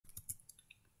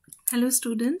Hello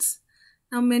students.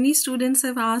 Now many students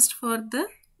have asked for the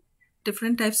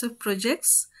different types of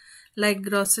projects like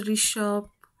grocery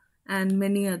shop and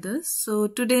many others. So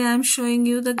today I am showing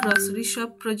you the grocery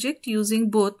shop project using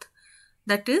both,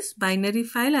 that is binary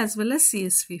file as well as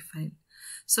CSV file.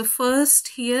 So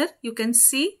first here you can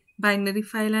see binary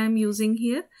file I am using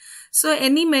here. So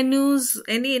any menus,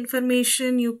 any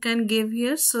information you can give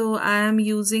here. So I am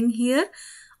using here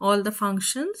all the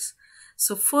functions.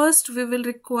 So first we will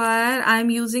require, I am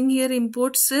using here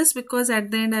import sys because at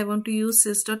the end I want to use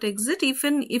sys.exit.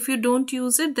 Even if you don't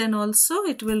use it, then also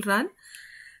it will run.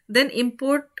 Then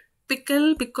import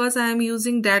pickle because I am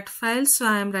using that file. So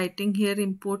I am writing here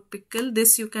import pickle.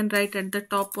 This you can write at the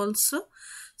top also.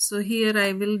 So here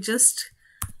I will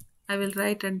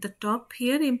write at the top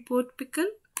here import pickle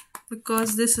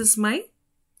because this is my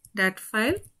dat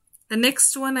file. The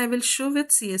next one I will show with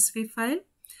CSV file.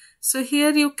 So here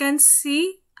you can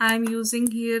see I am using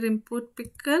here import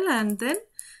pickle and then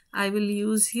I will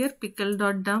use here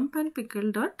pickle.dump and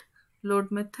pickle.load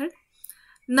method.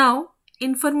 Now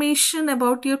information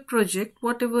about your project,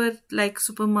 whatever like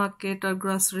supermarket or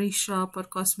grocery shop or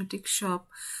cosmetic shop.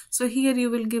 So here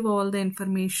you will give all the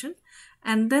information.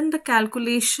 And then the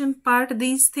calculation part,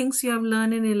 these things you have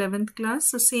learned in 11th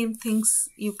class. So same things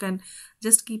you can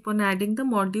just keep on adding the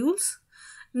modules.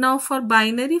 Now for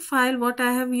binary file, what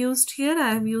I have used here,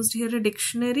 I have used here a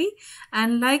dictionary,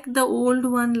 and like the old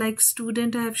one like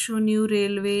student I have shown you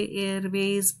railway,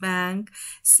 airways, bank,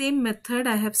 same method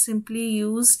I have simply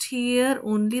used here.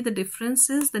 Only the difference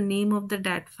is the name of the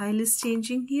dat file is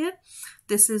changing here.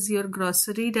 This is your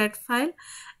grocery dat file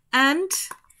and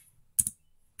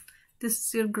this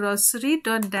is your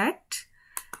grocery.dat,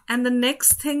 and the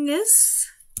next thing is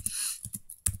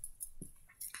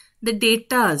the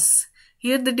datas.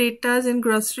 Here the datas in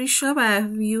grocery shop I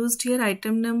have used here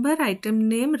item number, item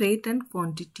name, rate and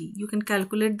quantity. You can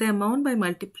calculate the amount by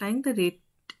multiplying the rate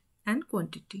and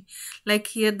quantity. Like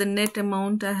here the net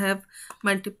amount I have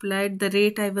multiplied the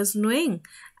rate I was knowing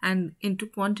and into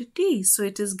quantity. So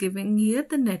it is giving here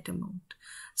the net amount.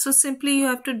 So simply you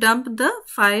have to dump the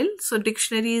file. So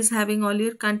dictionary is having all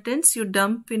your contents. You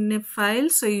dump in a file.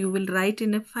 So you will write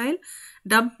in a file.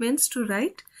 Dump means to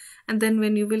write. And then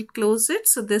when you will close it,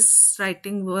 so this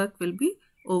writing work will be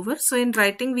over. So in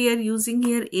writing we are using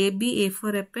here A for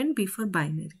append, B for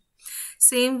binary.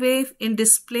 Same way in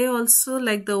display also,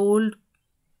 like the old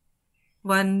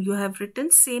one you have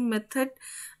written, same method.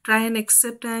 Try and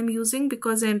accept I am using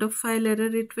because end of file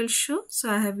error it will show. So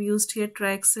I have used here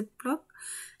try accept block.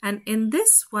 And in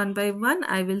this one by one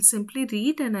I will simply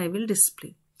read and I will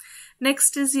display.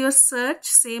 Next is your search,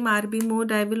 same RB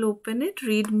mode I will open it,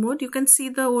 read mode. You can see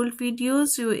the old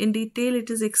videos, in detail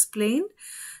it is explained.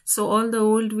 So all the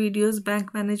old videos,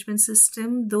 bank management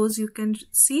system, those you can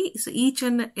see. So each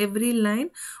and every line,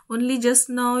 only just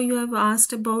now you have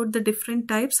asked about the different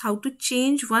types, how to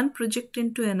change one project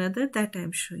into another, that I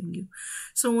am showing you.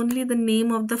 So only the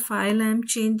name of the file I am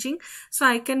changing. So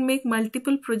I can make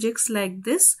multiple projects like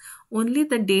this, only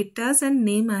the datas and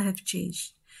name I have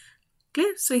changed.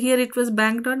 Clear? So here it was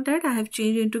bank.dat, I have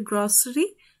changed into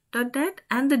grocery.dat,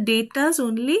 and the datas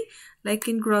only, like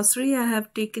in grocery I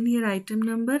have taken here item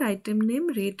number, item name,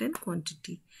 rate and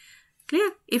quantity.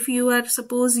 Clear? If you are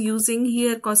suppose using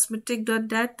here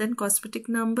cosmetic.dat, then cosmetic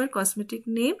number, cosmetic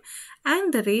name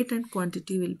and the rate and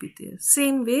quantity will be there.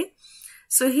 Same way.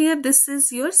 So here this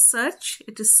is your search,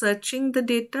 it is searching the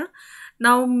data.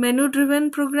 Now menu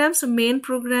driven program, so main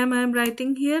program I am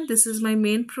writing here, this is my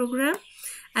main program.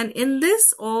 And in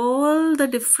this, all the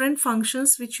different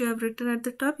functions which you have written at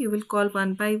the top, you will call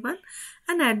one by one.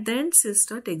 And at the end,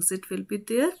 sys.exit will be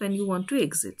there when you want to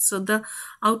exit. So the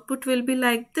output will be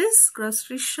like this,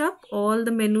 grocery shop, all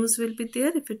the menus will be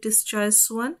there. If it is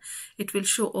choice 1, it will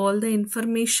show all the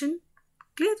information.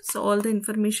 Clear? So all the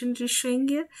information is showing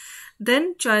here.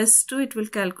 Then choice 2, it will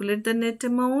calculate the net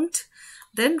amount.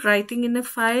 Then writing in a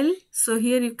file. So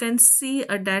here you can see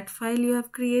a dat file you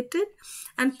have created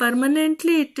and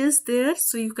permanently it is there.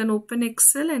 So you can open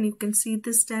Excel and you can see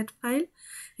this dat file.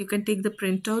 You can take the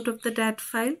printout of the dat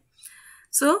file.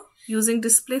 So using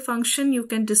display function, you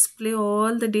can display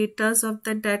all the datas of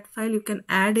the dat file. You can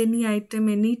add any item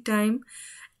anytime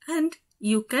and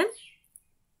you can,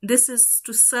 this is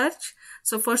to search.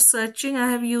 So for searching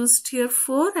I have used here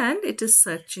 4 and it is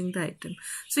searching the item.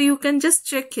 So you can just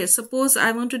check here. Suppose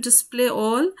I want to display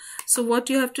all. So what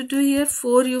you have to do here,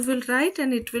 4 you will write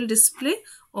and it will display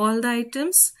all the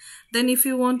items. Then if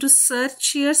you want to search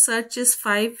here, search is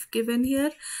 5 given here.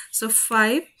 So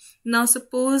 5. Now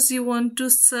suppose you want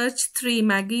to search 3,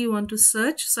 Maggie you want to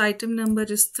search. So item number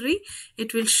is 3.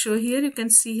 It will show here, you can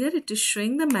see here it is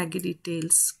showing the Maggie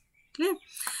details. Clear?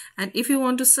 And if you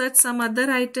want to search some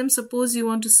other item, suppose you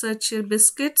want to search here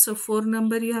biscuit, so 4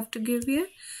 number you have to give here.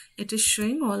 It is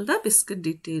showing all the biscuit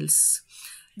details.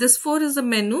 This 4 is the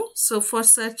menu. So for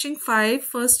searching 5,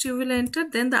 first you will enter,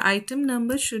 then the item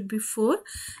number should be 4,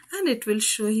 and it will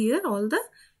show here all the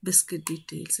biscuit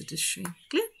details it is showing.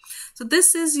 Clear? So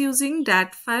this is using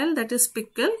dat file, that is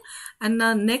pickle, and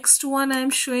now next one I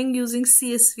am showing using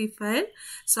CSV file.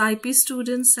 So IP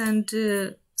students and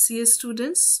CS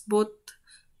students, both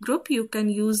group, you can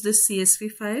use this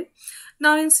CSV file.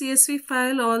 Now in CSV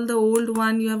file, all the old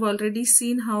one you have already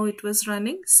seen how it was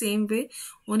running. Same way,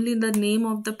 only the name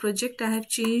of the project I have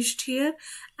changed here,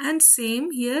 and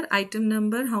same here, item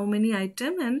number, how many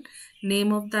item, and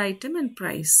name of the item and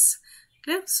price.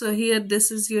 Clear? So here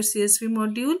this is your CSV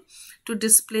module to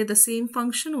display the same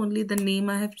function, only the name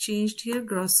I have changed here,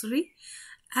 grocery.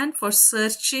 And for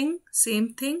searching,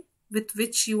 same thing, with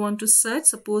which you want to search.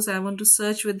 Suppose I want to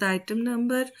search with the item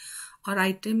number or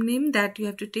item name, that you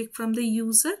have to take from the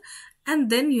user, and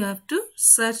then you have to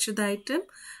search the item.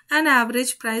 And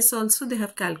average price also they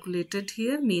have calculated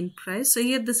here, mean price. So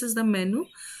here this is the menu,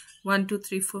 1, 2,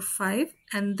 3, 4, 5,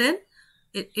 and then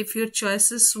if your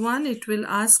choice is 1, it will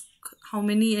ask how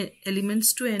many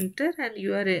elements to enter, and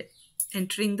you are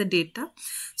entering the data.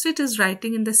 So it is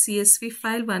writing in the CSV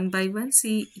file one by one.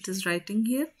 See, it is writing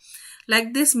here.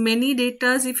 Like this, many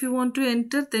datas if you want to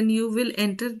enter, then you will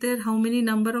enter there how many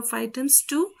number of items?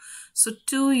 2. So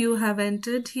 2 you have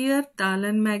entered here, dal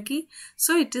and Maggi.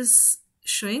 So it is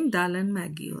showing dal and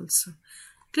Maggi also.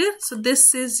 Clear? So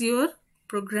this is your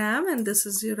program and this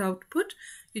is your output.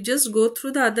 You just go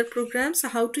through the other programs,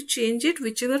 how to change it.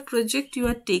 Whichever project you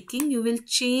are taking, you will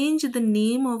change the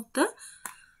name of the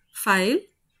file.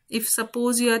 If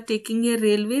suppose you are taking a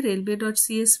railway,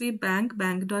 railway.csv, bank,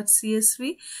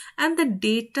 bank.csv, and the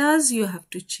datas you have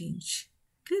to change.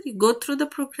 Clear? You go through the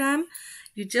program,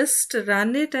 you just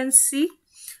run it and see.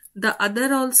 The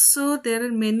other also, there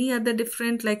are many other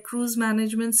different like cruise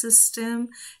management system,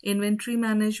 inventory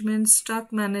management,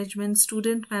 stock management,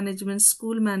 student management,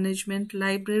 school management,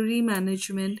 library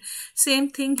management. Same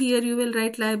thing here, you will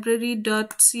write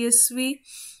library.csv,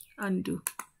 undo,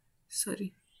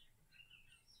 sorry.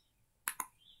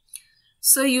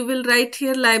 So you will write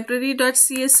here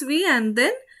library.csv, and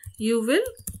then you will,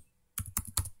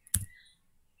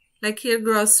 like here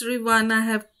grocery 1, I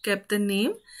have kept the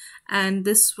name. And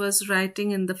this was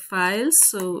writing in the file.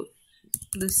 So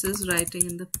this is writing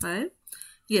in the file.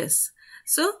 Yes.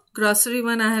 So grocery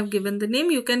 1, I have given the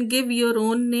name. You can give your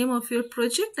own name of your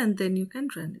project and then you can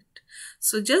run it.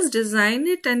 So just design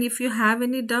it. And if you have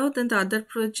any doubt, then the other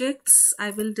projects I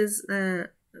will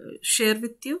share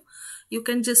with you. You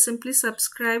can just simply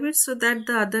subscribe it so that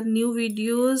the other new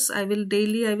videos I will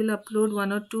upload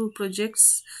 1 or 2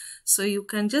 projects. So you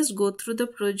can just go through the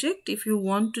project. If you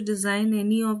want to design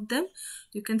any of them,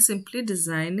 you can simply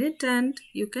design it and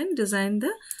you can design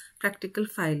the practical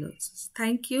file also.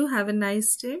 Thank you. Have a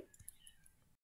nice day.